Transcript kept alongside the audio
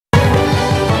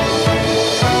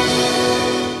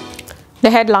The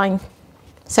headline: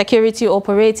 Security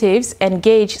operatives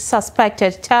engage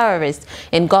suspected terrorists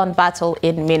in gun battle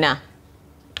in Minna.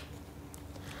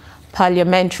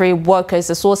 Parliamentary Workers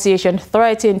Association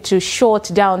threatened to shut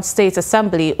down State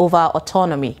Assembly over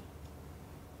autonomy.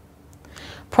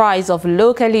 Price of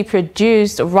locally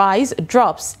produced rice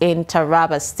drops in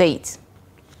Taraba State.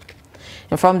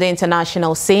 And from the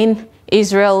international scene,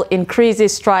 Israel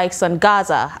increases strikes on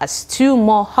Gaza as 2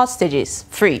 more hostages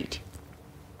freed.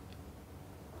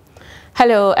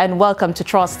 Hello and welcome to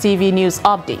Trust TV News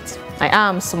Update. I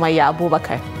am Sumaya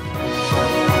Abubakar.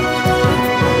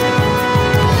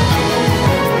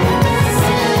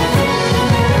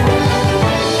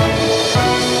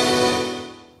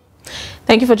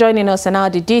 Thank you for joining us, and now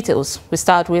the details. We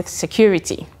start with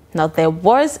security. Now, there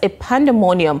was a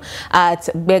pandemonium at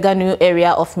Beganu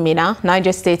area of Minna,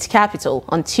 Niger State capital,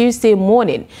 on Tuesday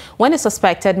morning when a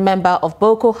suspected member of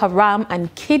Boko Haram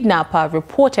and kidnapper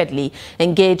reportedly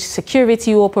engaged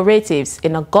security operatives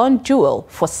in a gun duel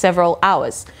for several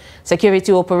hours.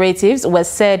 Security operatives were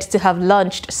said to have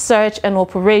launched search and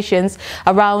operations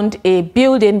around a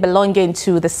building belonging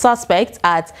to the suspect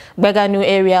at Beganu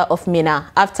area of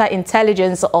Minna after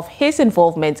intelligence of his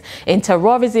involvement in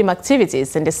terrorism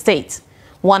activities in the state.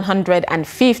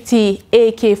 150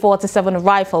 AK-47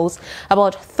 rifles,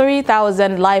 about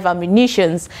 3,000 live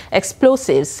ammunitions,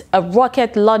 explosives, a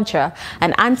rocket launcher,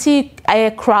 and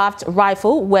anti-aircraft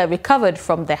rifle were recovered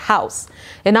from the house.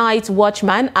 A night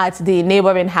watchman at the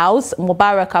neighboring house,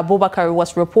 Mubarak Abubakar,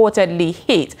 was reportedly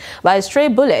hit by a stray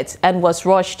bullet and was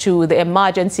rushed to the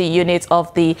emergency unit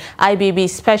of the IBB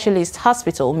Specialist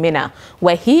Hospital, Minna,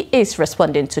 where he is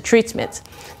responding to treatment.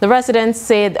 The residents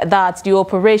said that the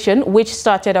operation, which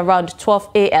started around 12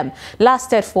 a.m.,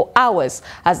 lasted for hours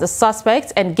as the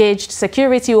suspect engaged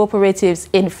security operatives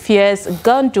in fierce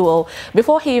gun duel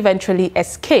before he eventually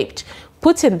escaped,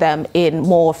 putting them in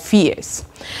more fears.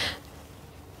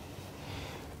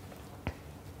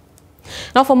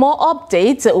 Now, for more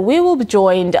updates, we will be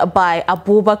joined by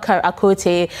Abubakar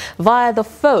Akote via the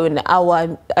phone,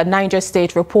 our Niger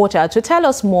State reporter, to tell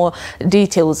us more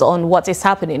details on what is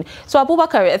happening. So,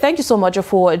 Abubakar, thank you so much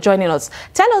for joining us.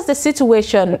 Tell us the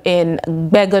situation in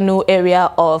Beganu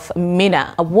area of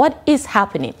Minna. What is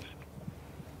happening?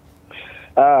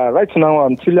 Right now,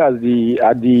 I'm still at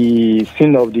the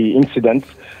scene of the incident.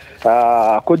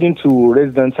 According to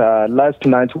residents, last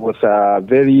night was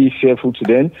very fearful to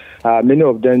them. Many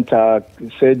of them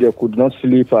said they could not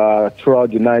sleep throughout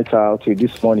the night till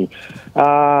this morning.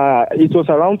 It was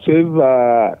around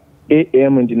 12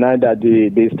 a.m. in the night that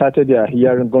they started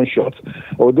hearing gunshots,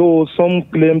 although some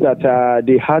claim that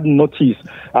they had noticed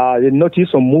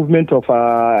some movement of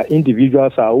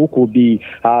individuals who could be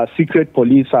secret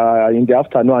police in the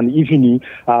afternoon and evening,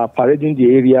 parading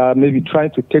the area, maybe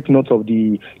trying to take note of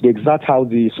the exact house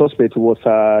the suspect was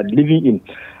living in.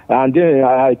 And then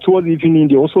towards evening,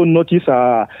 they also noticed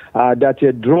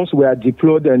that drones were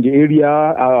deployed in the area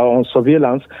on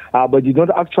surveillance, but did not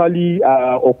actually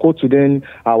occur to them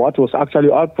what was actually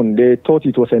happened. They thought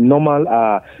it was a normal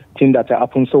thing that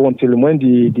happened. So until when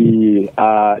the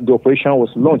operation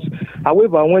was launched.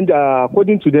 However,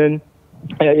 according to them,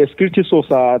 a security source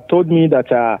told me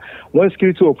that when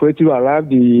security operatives arrived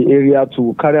the area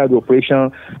to carry out the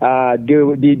operation,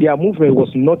 their movement was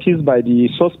noticed by the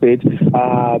suspect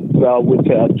with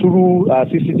through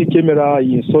CCTV camera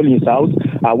installed in his house,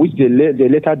 which they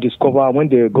later discovered when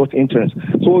they got entrance.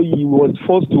 So he was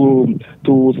forced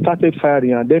to start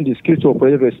firing, and then the security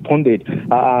operator responded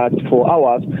for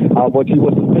hours, but he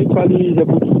was eventually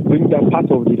able to bring down part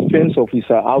of the fence of his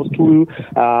house through,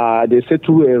 they said,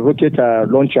 through a rocket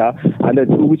launcher, and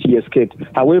through which he escaped.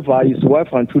 However, his wife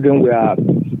and children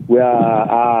were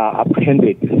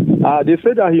apprehended. They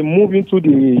said that he moved into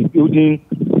the building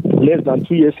less than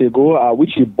 2 years ago,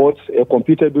 which he bought, a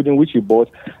computer building which he bought,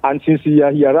 and since he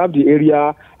arrived the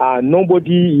area,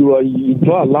 he did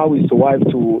not allow his wife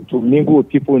to mingle with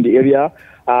people in the area.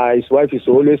 His wife is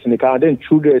always in the car, and then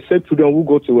children, except children who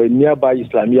go to a nearby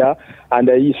Islamia, and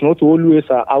he's not always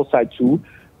outside too.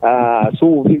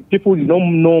 So people did not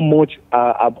know much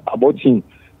about him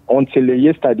until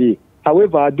yesterday.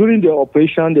 However, during the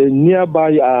operation, the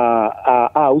nearby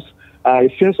house, a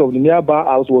fence of the nearby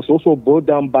house was also brought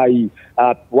down by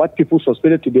what people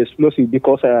suspected to be explosive,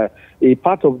 because a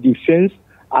part of the fence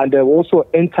and also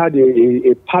entered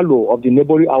a parlor of the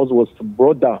neighboring house was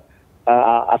brought down,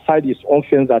 aside his own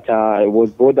fence that was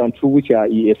brought down through which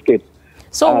he escaped.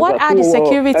 So what are the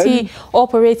security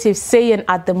operatives saying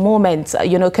at the moment,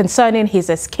 concerning his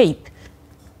escape?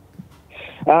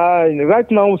 Right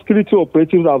now, security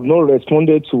operatives have not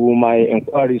responded to my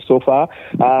inquiry so far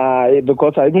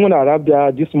because even when I arrived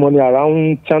there this morning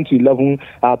around 10 to 11,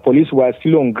 police were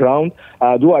still on ground,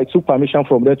 though I took permission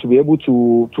from them to be able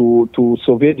to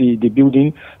survey the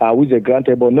building which they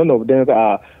granted, but none of them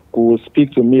could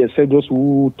speak to me except those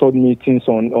who told me things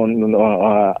on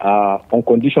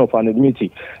condition of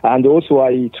anonymity. And also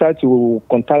I tried to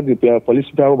contact the police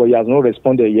people, but he has not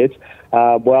responded yet.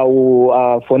 But I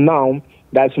will, for now,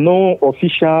 there's no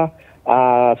official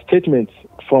statement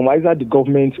from either the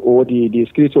government or the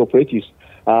security operatives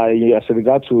as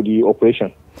regard to the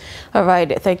operation. All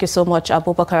right. Thank you so much,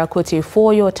 Abubakar Akuti,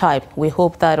 for your time. We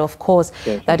hope that, of course,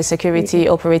 that the security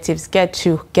operatives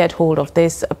get hold of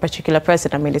this particular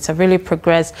person. I mean, it's a really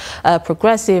progressive,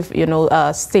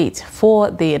 state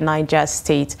for the Niger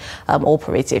State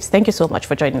operatives. Thank you so much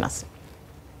for joining us.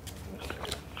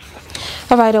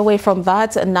 Right away from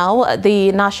that, now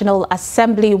the National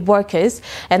Assembly workers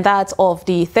and that of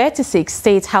the 36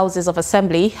 state houses of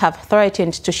assembly have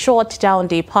threatened to shut down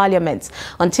the parliament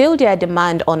until their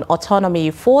demand on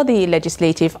autonomy for the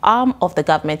legislative arm of the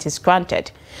government is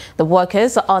granted. The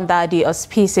workers, under the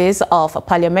auspices of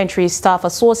Parliamentary Staff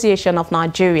Association of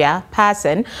Nigeria,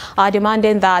 PASAN, are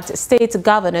demanding that state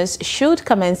governors should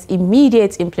commence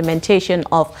immediate implementation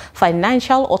of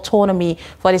financial autonomy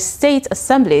for the state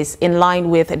assemblies in line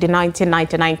with the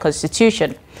 1999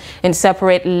 Constitution. In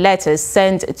separate letters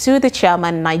sent to the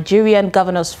Chairman, Nigerian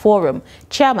Governors Forum,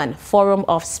 Chairman, Forum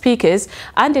of Speakers,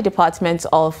 and the Department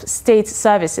of State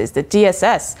Services, the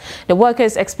DSS, the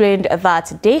workers explained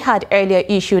that they had earlier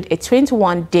issued a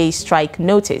 21-day strike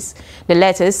notice. The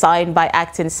letters, signed by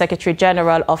Acting Secretary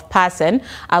General of PASAN,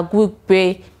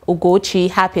 Agugbe Ugochi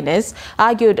Happiness,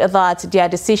 argued that their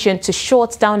decision to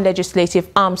shut down legislative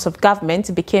arms of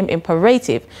government became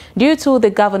imperative due to the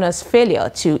governor's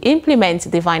failure to implement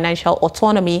the financial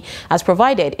autonomy as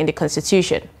provided in the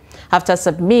Constitution. After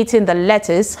submitting the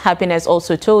letters, Happiness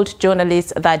also told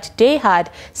journalists that they had,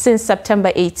 since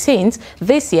September 18th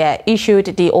this year, issued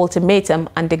the ultimatum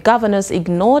and the governors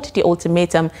ignored the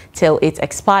ultimatum till it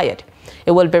expired.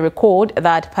 It will be recalled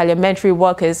that parliamentary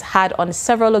workers had on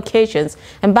several occasions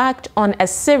embarked on a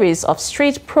series of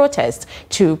street protests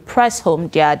to press home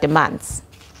their demands.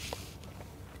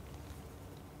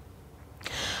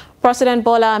 President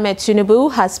Bola Ahmed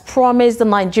Tinubu has promised the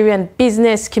Nigerian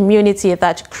business community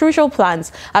that crucial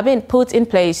plans are being put in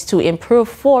place to improve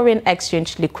foreign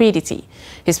exchange liquidity.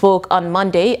 He spoke on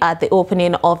Monday at the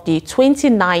opening of the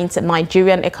 29th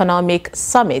Nigerian Economic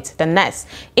Summit, the NES,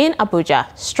 in Abuja,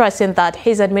 stressing that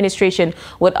his administration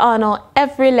would honor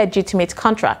every legitimate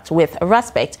contract with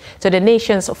respect to the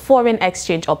nation's foreign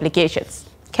exchange obligations.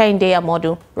 Kehinde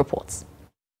Amodu reports.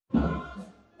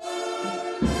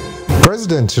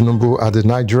 President Tinubu at the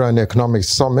Nigerian Economic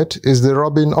Summit is the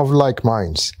Robin of like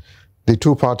minds. The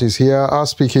two parties here are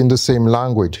speaking the same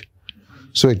language.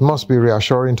 So it must be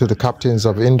reassuring to the captains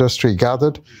of industry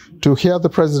gathered to hear the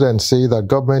president say that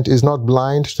government is not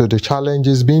blind to the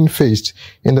challenges being faced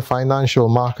in the financial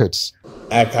markets.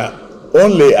 I can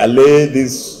only allay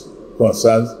these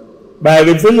concerns by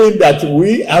revealing that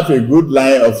we have a good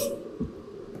line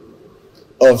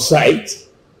of sight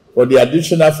for the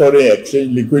additional foreign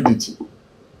exchange liquidity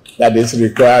that is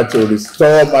required to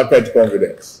restore market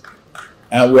confidence.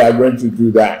 And we are going to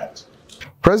do that.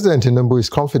 President Tinubu is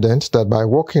confident that by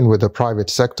working with the private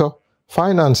sector,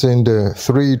 financing the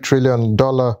 $3 trillion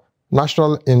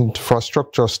national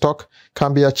infrastructure stock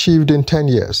can be achieved in 10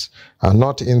 years and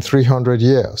not in 300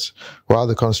 years, while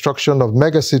the construction of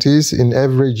megacities in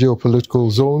every geopolitical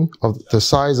zone of the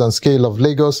size and scale of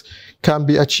Lagos can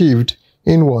be achieved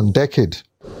in 1 decade.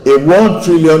 A $1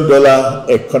 trillion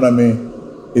economy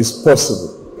is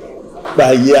possible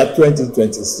by year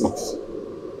 2026.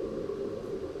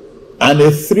 And a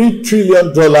 $3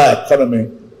 trillion economy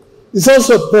is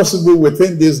also possible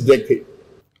within this decade.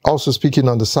 Also speaking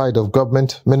on the side of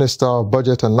government, Minister of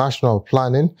Budget and National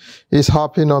Planning is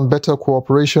harping on better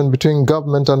cooperation between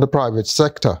government and the private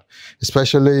sector,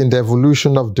 especially in the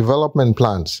evolution of development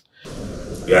plans.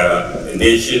 We are a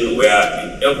nation where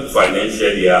in every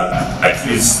financial year, at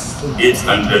least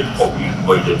 800 public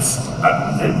budgets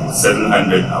are presented,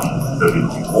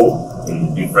 774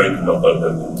 in different local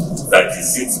governments,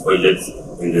 36 budgets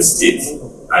in the state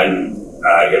and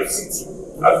FCT,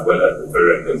 as well as the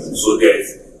federal government. So there is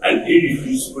an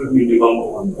irreducible minimum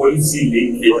of policy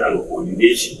linkage and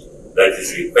coordination that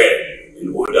is required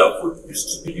in order for this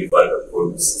to deliver the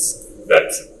promises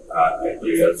that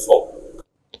Nigerians hope.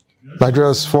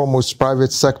 Nigeria's foremost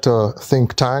private sector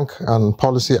think tank and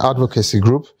policy advocacy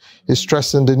group is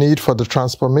stressing the need for the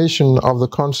transformation of the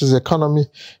country's economy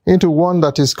into one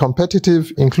that is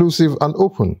competitive, inclusive, and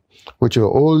open, which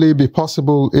will only be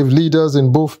possible if leaders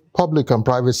in both public and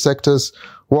private sectors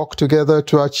work together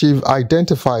to achieve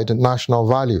identified national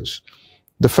values.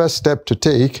 The first step to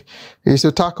take is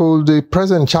to tackle the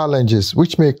present challenges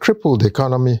which may cripple the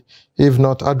economy if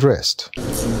not addressed.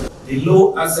 The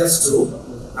low access to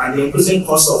and the increasing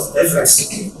cost of FX,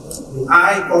 the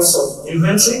high cost of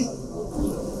inventory,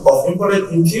 of imported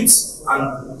inputs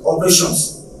and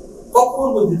operations,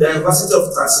 coupled with the diversity of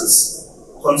taxes,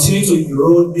 continue to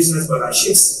erode business balance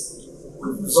sheets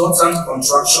with resultant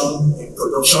contraction in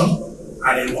production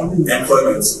and in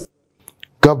employment.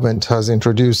 Government has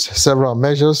introduced several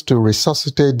measures to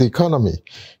resuscitate the economy,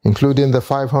 including the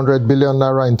 500 billion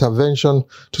naira intervention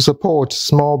to support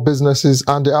small businesses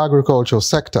and the agricultural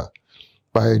sector.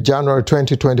 By January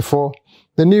 2024,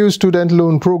 the new student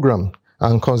loan program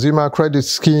and consumer credit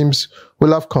schemes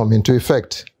will have come into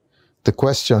effect. The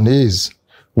question is,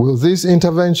 will these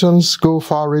interventions go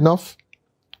far enough?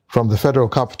 From the Federal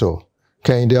Capital,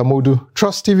 Kehinde Amodu,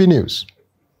 Trust TV News.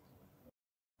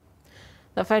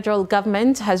 The federal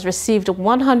government has received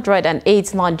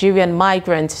 108 Nigerian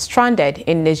migrants stranded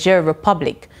in Niger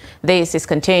Republic. This is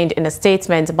contained in a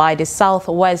statement by the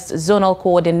Southwest Zonal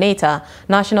Coordinator,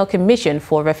 National Commission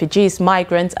for Refugees,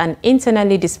 Migrants and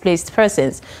Internally Displaced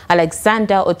Persons,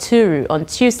 Alexander Oturu, on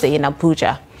Tuesday in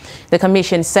Abuja. The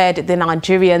commission said the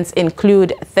Nigerians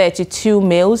include 32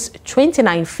 males,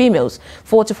 29 females,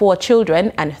 44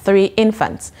 children and 3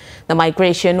 infants. The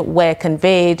migration were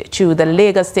conveyed to the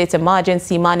Lagos State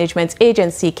Emergency Management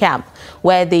Agency camp,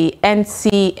 where the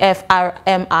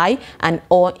NCFRMI and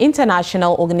or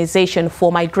International Organization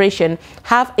for Migration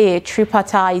have a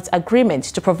tripartite agreement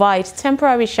to provide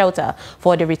temporary shelter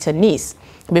for the returnees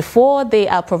before they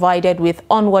are provided with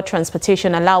onward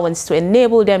transportation allowance to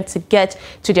enable them to get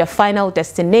to their final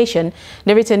destination.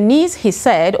 The returnees, he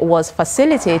said, was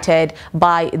facilitated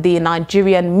by the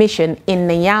Nigerian mission in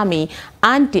Niamey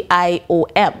and the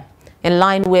IOM. In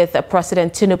line with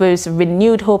President Tinubu's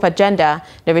renewed hope agenda,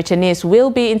 the returnees will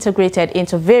be integrated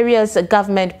into various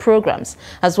government programs,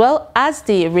 as well as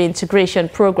the reintegration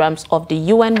programs of the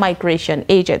UN Migration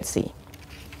Agency.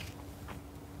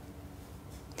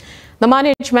 The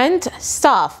management,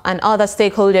 staff and other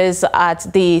stakeholders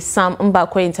at the Sam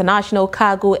Mbakwe International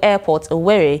Cargo Airport,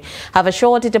 Owerri, have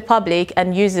assured the public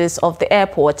and users of the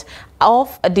airport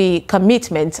of the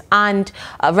commitment and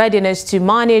readiness to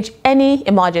manage any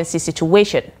emergency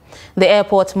situation. The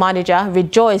airport manager,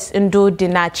 Rejoice Ndu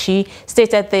Dinachi,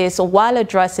 stated this while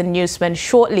addressing newsmen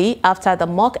shortly after the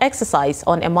mock exercise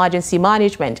on emergency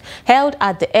management held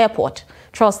at the airport.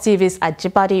 Trust TV's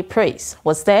Ajibade Praise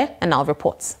was there and now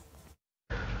reports.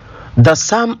 The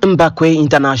Sam Mbakwe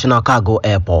International Cargo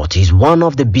Airport is one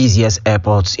of the busiest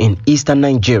airports in eastern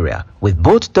Nigeria, with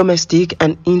both domestic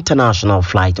and international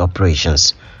flight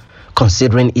operations.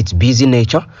 Considering its busy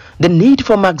nature, the need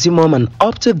for maximum and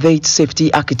up-to-date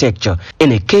safety architecture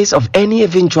in a case of any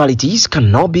eventualities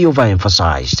cannot be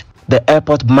overemphasized. The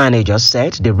airport manager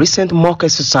said the recent mock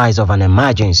exercise of an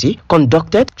emergency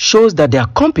conducted shows that they are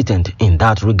competent in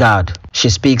that regard. She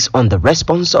speaks on the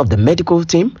response of the medical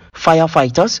team,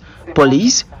 firefighters,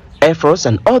 police, Air Force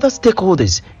and other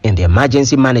stakeholders in the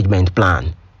emergency management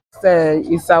plan.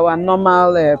 It's our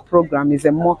normal program, it's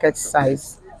a mock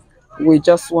exercise. We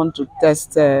just want to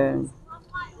test our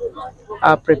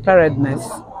preparedness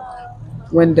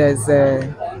when there's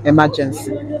an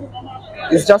emergency.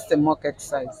 It's just a mock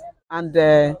exercise. And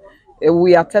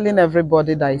we are telling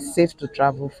everybody that it's safe to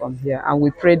travel from here, and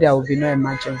we pray there will be no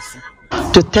emergency.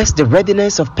 To test the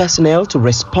readiness of personnel to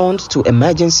respond to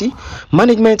emergency,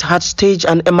 management had staged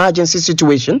an emergency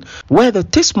situation where the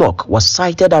T-smoke was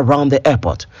sighted around the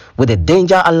airport with a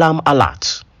danger alarm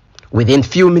alert. Within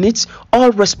few minutes,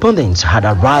 all respondents had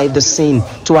arrived at the scene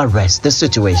to arrest the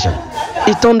situation.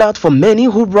 It turned out for many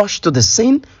who rushed to the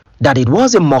scene that it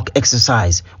was a mock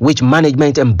exercise which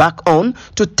management embarked on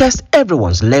to test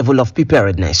everyone's level of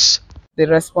preparedness. The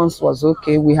response was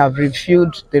okay. We have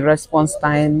reviewed the response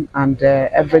time and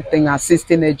everything,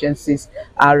 assisting agencies,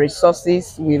 our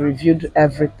resources, we reviewed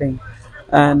everything.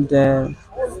 And from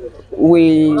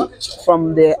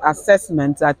the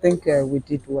assessment, I think we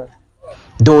did well.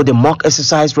 Though the mock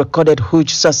exercise recorded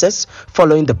huge success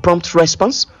following the prompt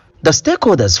response, the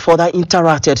stakeholders further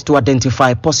interacted to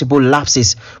identify possible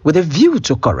lapses with a view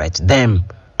to correct them.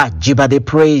 Ajibade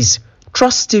Praise,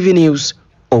 Trust TV News,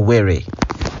 Owerri.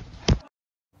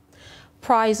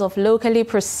 Price of locally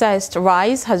processed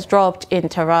rice has dropped in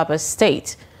Taraba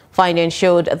State. Findings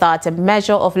showed that a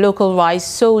measure of local rice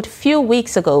sold few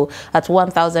weeks ago at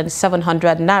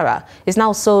 1,700 naira is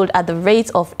now sold at the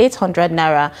rate of 800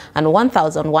 naira and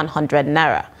 1,100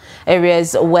 naira.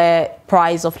 Areas where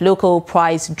price of local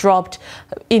price dropped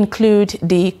include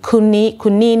the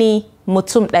Kunini,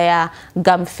 Mutumdaya,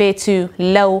 Gamfetu,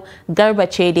 Lau,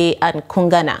 Garbachede and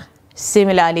Kungana.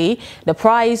 Similarly, the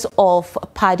price of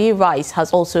paddy rice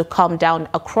has also come down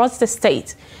across the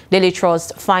state. Daily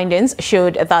Trust findings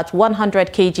showed that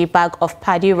 100 kg bag of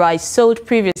paddy rice sold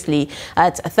previously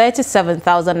at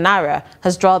 37,000 naira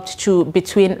has dropped to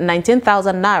between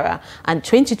 19,000 naira and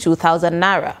 22,000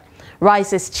 naira.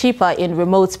 Rice is cheaper in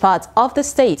remote parts of the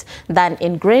state than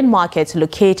in grain markets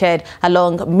located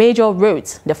along major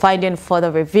roads, the finding further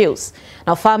reveals.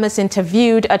 Now, farmers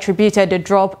interviewed attributed the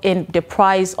drop in the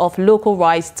price of local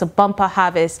rice to bumper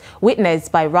harvest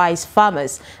witnessed by rice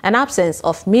farmers, an absence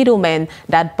of middlemen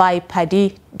that buy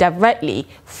paddy directly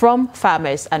from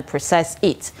farmers and process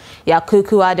it.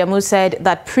 Yakuku Adamu said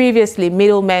that previously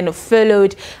middlemen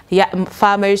followed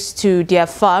farmers to their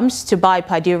farms to buy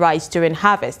paddy rice during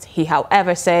harvest. He,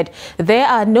 however, said there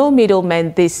are no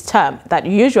middlemen this term that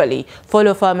usually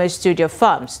follow farmers to their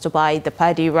farms to buy the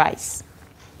paddy rice.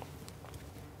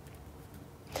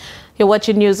 You're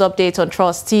watching News Update on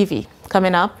Trust TV.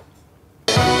 Coming up,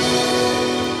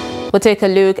 we'll take a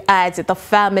look at the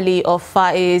family of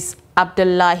Faiz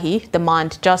Abdullahi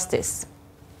demand justice.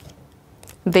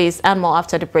 This and more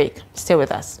after the break. Stay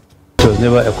with us. It was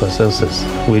never a consensus.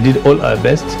 We did all our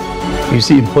best. You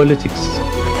see, in politics,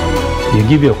 you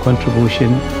give your contribution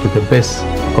to the best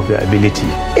of your ability.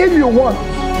 If you want,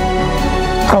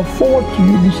 I'll forward to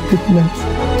you this statement.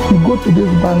 You go to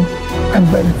this bank and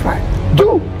verify.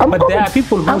 But there are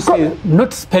people who say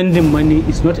not spending money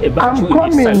is not a virtue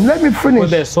in itself. Let me finish.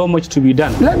 Because there's so much to be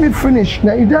done. Let me finish.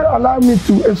 Now, you don't allow me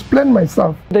to explain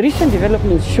myself. The recent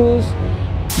development shows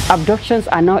abductions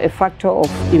are now a factor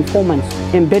of informants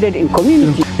embedded in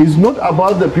community. It's not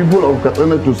about the people of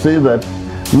Katsina to say that,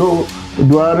 no,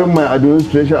 during my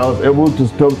administration I was able to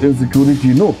stop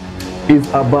insecurity. No. It's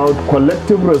about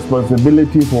collective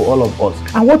responsibility for all of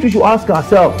us. And what we should ask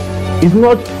ourselves is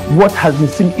not what has been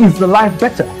seen, is the life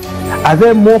better? Are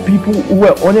there more people who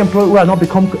are unemployed who are not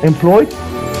become employed?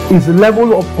 Is the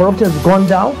level of corruption has gone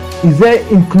down? Is there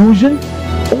inclusion?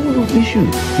 All those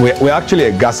issues. We're actually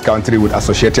a gas country with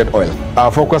associated oil.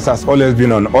 Our focus has always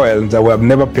been on oil, that we have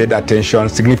never paid attention,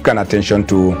 significant attention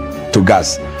to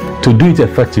gas. To do it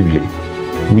effectively,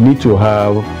 we need to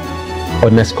have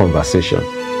honest conversation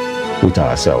with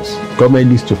ourselves.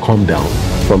 Government needs to come down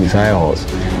from its high horse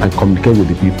and communicate with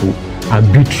the people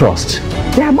and build trust.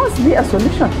 There must be a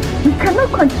solution. We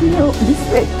cannot continue this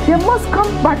way. They must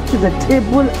come back to the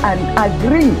table and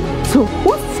agree. So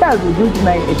whose child will do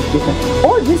deny education?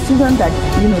 All these children that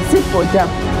sit for jam,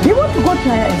 they want to go to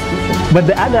higher institutions. But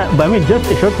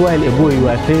just a short while ago you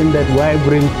were saying that why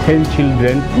bring 10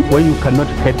 children when you cannot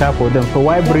cater for them? So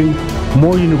why bring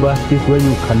more universities when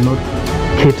you cannot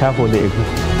cater for the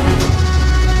existing?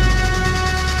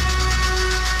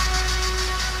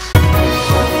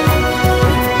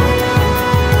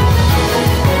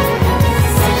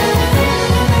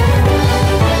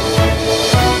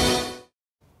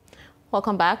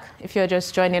 Welcome back. If you're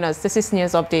just joining us, this is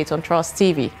News Update on Trust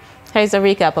TV. Here's a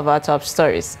recap of our top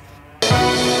stories.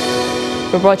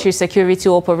 We brought you security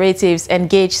operatives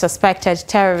engage suspected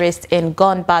terrorists in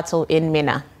gun battle in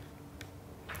Minna.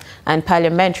 And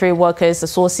Parliamentary Workers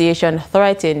Association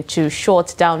threatened to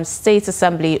shut down State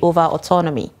Assembly over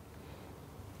autonomy.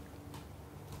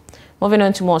 Moving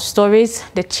on to more stories,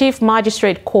 the Chief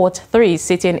Magistrate Court 3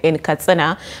 sitting in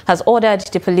Katsina has ordered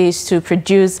the police to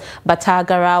produce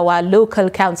Batagarawa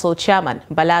Local Council Chairman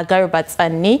Bala Garba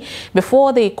Tsanni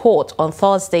before the court on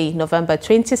Thursday, November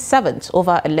 27th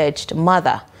over alleged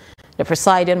murder. The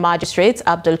presiding magistrate,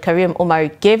 Abdul Karim Umar,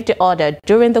 gave the order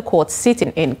during the court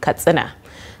sitting in Katsina.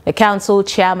 The council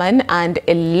chairman and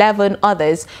 11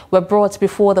 others were brought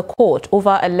before the court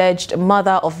over alleged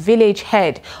murder of village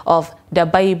head of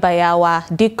Dabaibayawa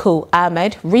Diko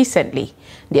Ahmed recently.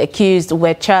 The accused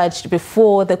were charged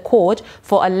before the court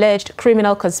for alleged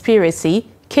criminal conspiracy,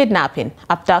 kidnapping,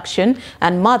 abduction,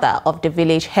 and murder of the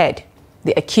village head.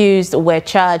 The accused were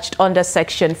charged under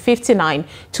Section 59,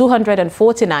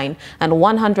 249, and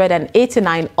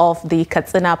 189 of the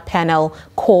Katsina Penal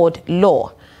Code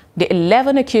law. The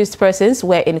 11 accused persons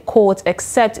were in court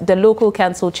except the local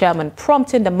council chairman,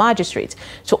 prompting the magistrate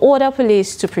to order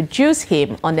police to produce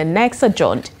him on the next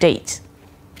adjourned date.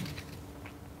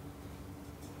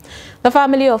 The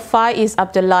family of Faiz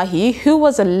Abdullahi, who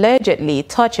was allegedly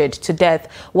tortured to death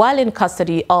while in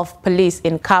custody of police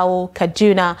in Kawo,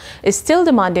 Kaduna, is still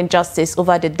demanding justice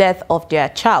over the death of their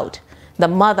child. The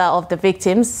mother of the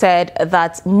victim said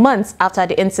that months after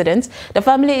the incident, the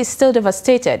family is still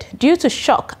devastated due to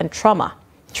shock and trauma.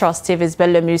 Trust TV's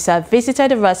Bello Musa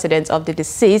visited the residence of the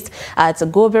deceased at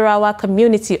Gobirawa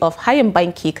community of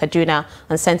Hayambanki, Kaduna,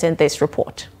 and sent in this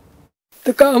report.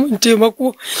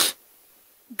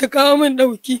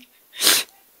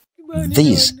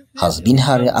 This has been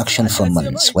her reaction for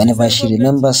months whenever she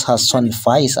remembers her son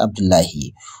Faiz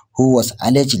Abdullahi, who was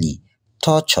allegedly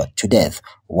tortured to death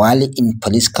while in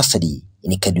police custody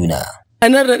in Kaduna.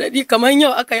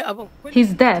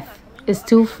 His death is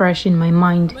still fresh in my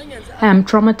mind. I am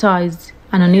traumatized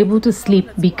and unable to sleep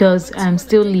because I am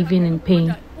still living in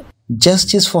pain.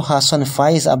 Justice for her son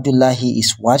Faiz Abdullahi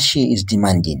is what she is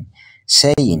demanding,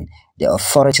 saying the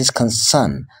authorities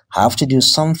concerned have to do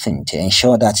something to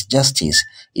ensure that justice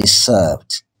is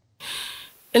served.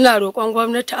 I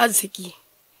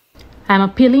am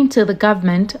appealing to the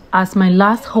government as my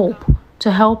last hope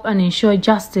to help and ensure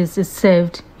justice is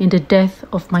served in the death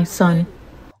of my son.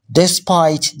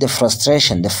 Despite the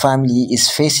frustration the family is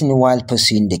facing while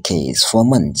pursuing the case for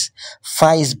months,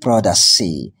 Faiz's brothers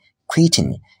say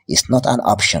quitting is not an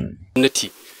option.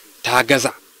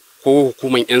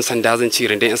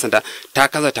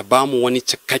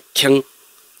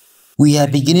 We are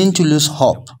beginning to lose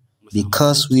hope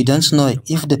because we don't know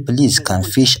if the police can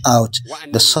fish out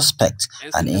the suspect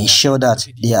and ensure that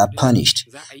they are punished.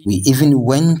 We even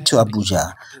went to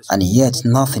Abuja and yet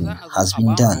nothing has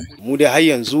been done. We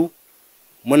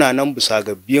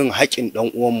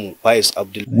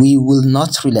will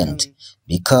not relent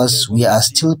because we are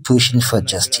still pushing for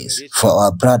justice for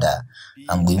our brother,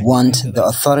 and we want the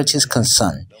authorities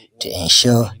concerned to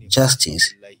ensure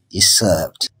justice is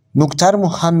served. Mukhtar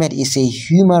Muhammad is a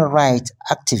human rights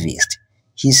activist.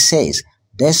 He says,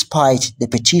 despite the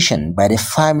petition by the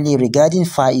family regarding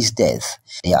Faiz's death,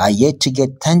 they are yet to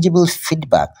get tangible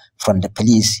feedback from the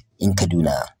police in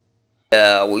Kaduna.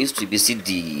 We used to visit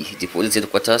the police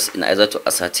headquarters in order to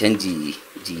ascertain the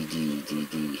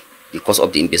cause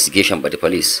of the investigation by the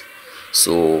police.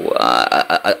 So,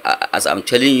 as I'm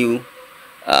telling you,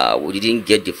 we didn't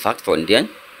get the fact from them.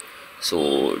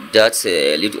 So that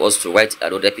led us to write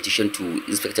another petition to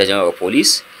Inspector General of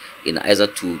Police in order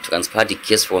to transfer the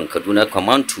case from Kaduna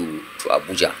Command to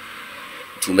Abuja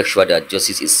to make sure that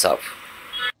justice is served.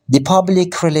 The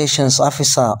Public Relations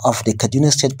Officer of the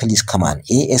Kaduna State Police Command,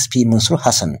 ASP Mansur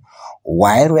Hassan,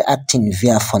 while reacting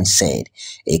via phone said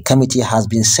a committee has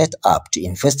been set up to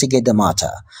investigate the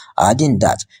matter, adding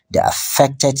that the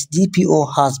affected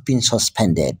DPO has been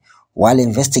suspended while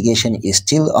investigation is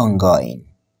still ongoing.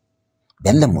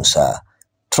 Bello Musa,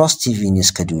 Trust TV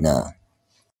News, Kaduna.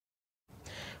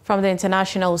 From the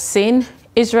international scene,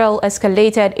 Israel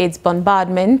escalated its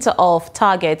bombardment of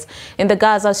targets in the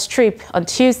Gaza Strip on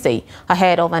Tuesday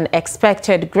ahead of an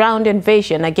expected ground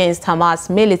invasion against Hamas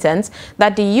militants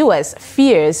that the U.S.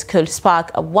 fears could spark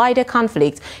a wider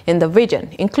conflict in the region,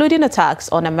 including attacks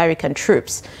on American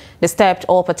troops. The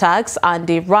stepped-up attacks and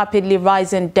the rapidly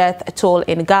rising death toll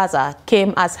in Gaza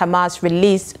came as Hamas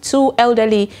released 2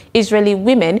 elderly Israeli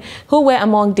women who were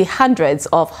among the hundreds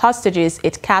of hostages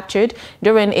it captured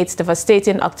during its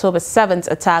devastating October 7th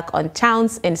attack on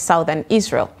towns in southern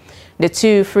Israel. The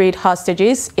 2 freed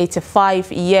hostages,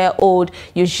 85-year-old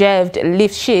Yocheved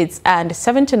Lifshitz and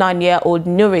 79-year-old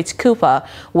Nurit Cooper,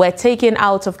 were taken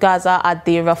out of Gaza at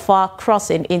the Rafah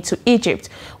crossing into Egypt,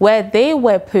 where they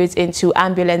were put into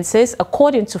ambulances,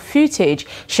 according to footage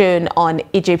shown on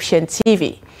Egyptian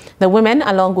TV. The women,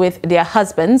 along with their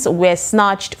husbands, were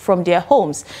snatched from their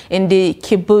homes in the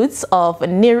kibbutz of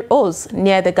Nir Oz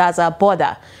near the Gaza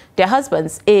border. Their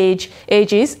husbands,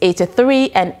 ages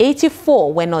 83 and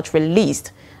 84, were not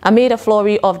released. Amid a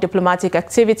flurry of diplomatic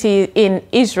activity in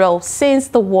Israel since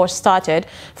the war started,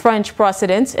 French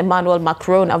President Emmanuel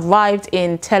Macron arrived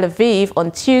in Tel Aviv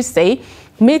on Tuesday,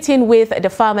 meeting with the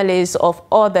families of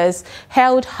others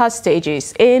held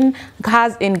hostages in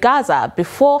Gaza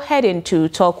before heading to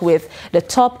talk with the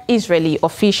top Israeli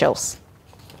officials.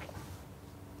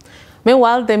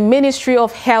 Meanwhile, the Ministry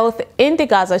of Health in the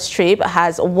Gaza Strip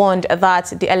has warned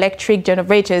that the electric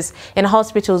generators in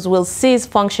hospitals will cease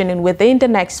functioning within the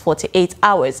next 48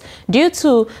 hours due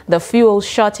to the fuel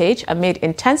shortage amid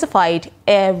intensified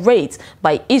air raids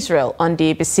by Israel on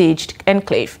the besieged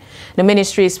enclave. The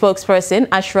ministry spokesperson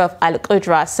Ashraf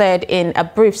Al-Qudra said in a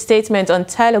brief statement on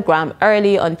Telegram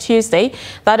early on Tuesday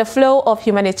that the flow of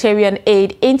humanitarian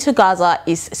aid into Gaza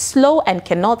is slow and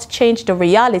cannot change the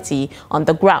reality on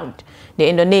the ground. The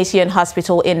Indonesian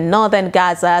hospital in northern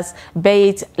Gaza's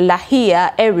Beit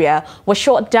Lahia area was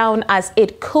shut down as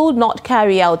it could not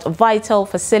carry out vital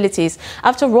facilities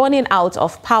after running out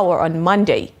of power on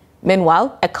Monday.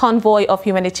 Meanwhile, a convoy of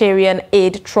humanitarian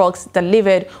aid trucks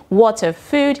delivered water,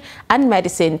 food and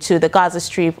medicine to the Gaza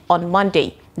Strip on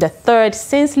Monday, the third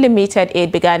since limited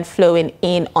aid began flowing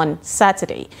in on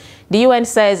Saturday. The UN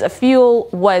says fuel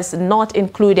was not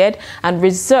included and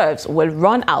reserves will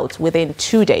run out within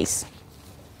 2 days.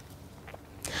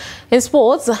 In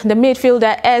sports, the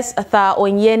midfielder Esther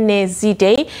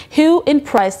Onyenezide, who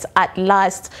impressed at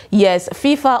last year's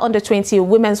FIFA Under-20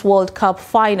 Women's World Cup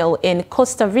final in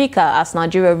Costa Rica as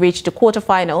Nigeria reached the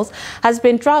quarterfinals, has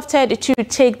been drafted to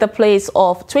take the place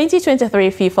of 2023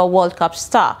 FIFA World Cup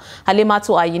star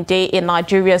Halimatu Ayinde in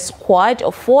Nigeria's squad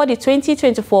for the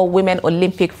 2024 Women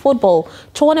Olympic Football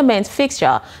Tournament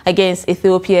fixture against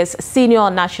Ethiopia's senior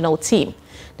national team.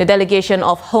 The delegation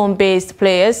of home-based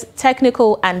players,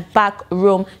 technical and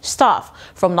backroom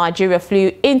staff from Nigeria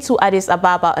flew into Addis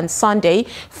Ababa on Sunday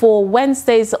for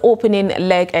Wednesday's opening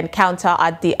leg encounter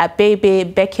at the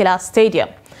Abebe Bekila Stadium.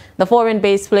 The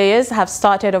foreign-based players have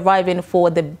started arriving for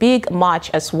the big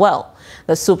match as well.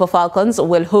 The Super Falcons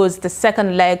will host the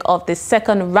second leg of the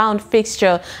second round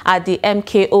fixture at the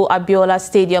MKO Abiola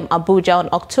Stadium, Abuja on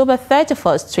October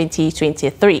 31st,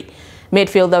 2023.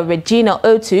 Midfielder Regina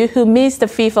Otu, who missed the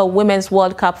FIFA Women's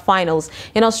World Cup finals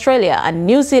in Australia and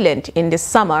New Zealand in the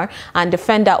summer, and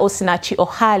defender Osinachi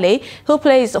Ohale, who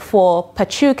plays for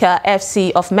Pachuca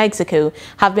FC of Mexico,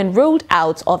 have been ruled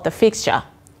out of the fixture.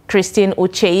 Christine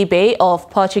Ucheibe of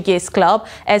Portuguese club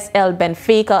SL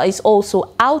Benfica is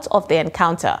also out of the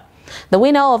encounter. The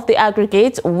winner of the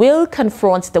aggregate will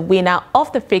confront the winner of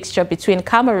the fixture between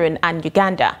Cameroon and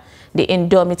Uganda. The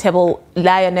indomitable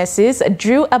Lionesses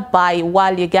drew a bye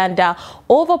while Uganda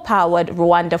overpowered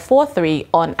Rwanda 4-3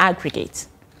 on aggregate.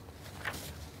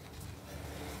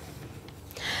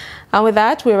 And with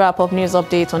that, we wrap up News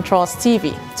Update on Trust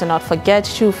TV. Do not forget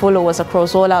to follow us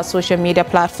across all our social media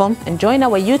platforms and join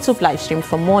our YouTube live stream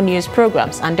for more news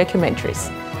programs and documentaries.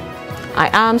 I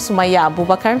am Sumaya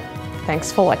Abubakar. Thanks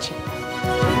for watching.